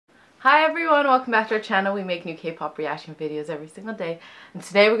Hi everyone, welcome back to our channel. We make new K-pop reaction videos every single day. And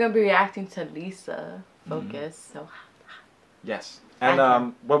today we're going to be reacting to Lisa Focus. So yes.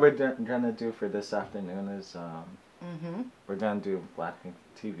 And what we're going to do for this afternoon is we're going to do Blackpink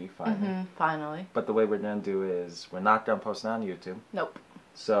TV finally. Finally. But the way we're going to do is we're not going to post it on YouTube. Nope.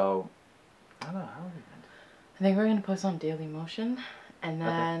 So, I don't know, how are we going to do it? I think we're going to post on Dailymotion. And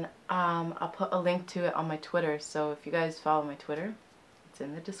then I'll put a link to it on my Twitter. So if you guys follow my Twitter, it's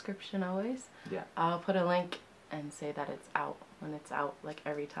in the description always. Yeah. I'll put a link and say that it's out when it's out, like,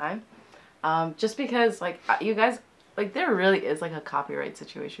 every time. Just because, like, you guys, like, there really is, like, a copyright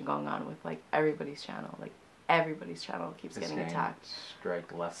situation going on with, like, everybody's channel. Like, everybody's channel keeps getting attacked.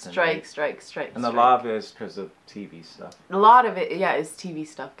 Strike left and right. Strike. And a lot of it is because of TV stuff. A lot of it, yeah, is TV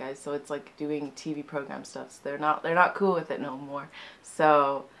stuff, guys. So it's like doing TV program stuff. So they're not cool with it no more.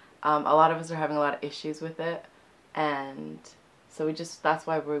 So a lot of us are having a lot of issues with it, and so that's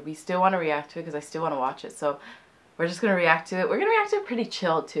why we still want to react to it, because I still want to watch it. So we're just gonna react to it. We're gonna react to it pretty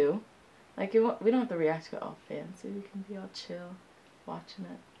chill too. Like, we don't have to react to it all fancy. We can be all chill, watching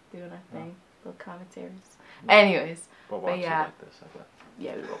it, doing our thing, little commentaries. Yeah. Anyways, but yeah, like this, I bet.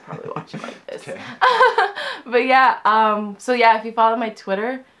 Yeah, we will probably watch it like this. Okay. But yeah, so yeah, if you follow my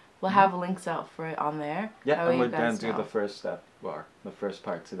Twitter, we'll have links out for it on there. Yeah, and we're gonna do the first step, or the first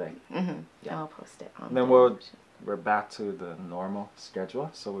part today. Yeah, and I'll post it on. And then we're back to the normal schedule,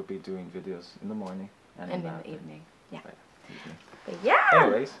 so we'll be doing videos in the morning and in the evening. Yeah. Evening. But yeah.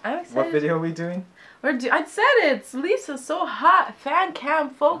 Anyways, I'm excited. What video are we doing? I said it. It's Lisa So Hot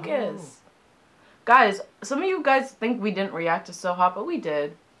Fancam Focus. Oh. Guys, some of you guys think we didn't react to So Hot, but we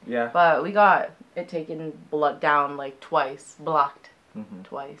did. Yeah. But we got it taken down like twice, blocked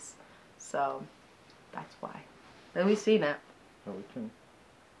twice. So that's why. Then we've seen it. Oh, we can.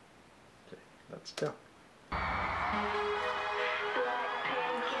 Okay, let's go.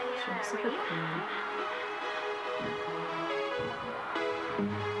 She looks like a queen.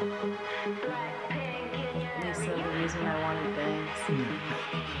 Lisa, the reason I wanted bangs.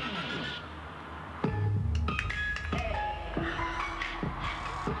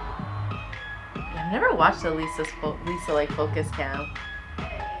 I've never watched a Lisa like focus cam.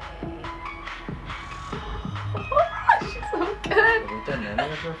 She's so good. Have we done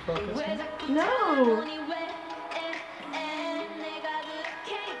any of her focus cam? No.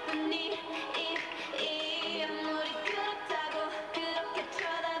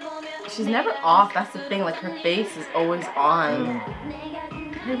 She's never off. That's the thing. Like, her face is always on.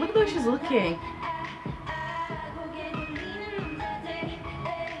 Hey, look at the way she's looking.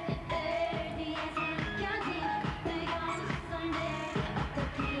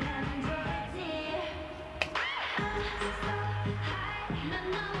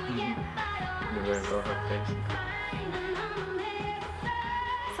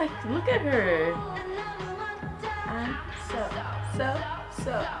 It's like, look at her. I'm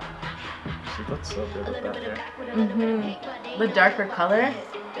so. She looks so good with that hair. The darker color.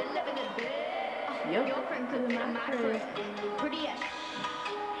 Yep.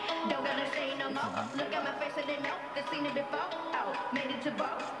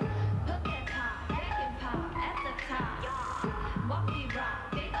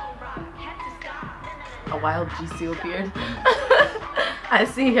 A wild Jisoo appeared. I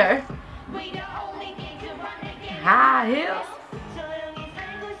see her. High heels.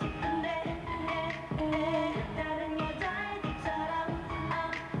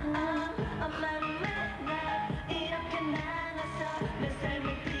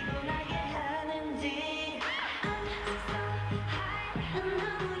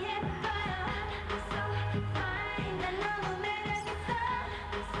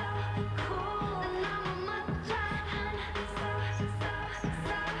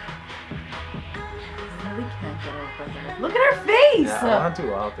 Look at her face! Yeah, I want to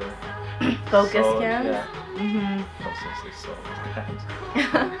do out there. Focus cam? Yeah.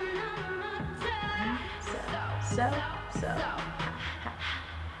 So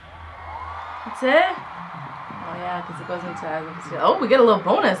That's it? Oh yeah, because it goes into... Oh, we get a little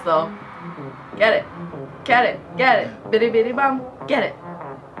bonus though. Get it. Get it. Get it. Bitty bitty bum. Get it.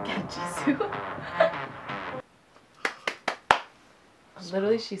 Get it, Jisoo.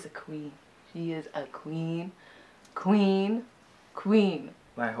 Literally, she's a queen. She is a queen. Queen.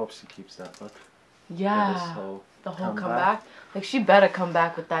 I hope she keeps that look. Yeah. The whole comeback. Like, she better come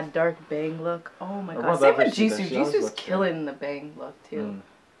back with that dark bang look. Oh my god. Same with Jisoo. Jisoo's killing the bang look too.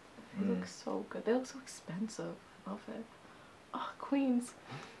 They look so good. They look so expensive. I love it. Oh, queens.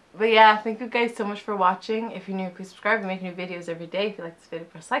 But yeah, thank you guys so much for watching. If you're new, please subscribe. We make new videos every day. If you like this video,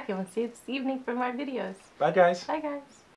 press like, and we'll see you this evening for more videos. Bye guys. Bye guys.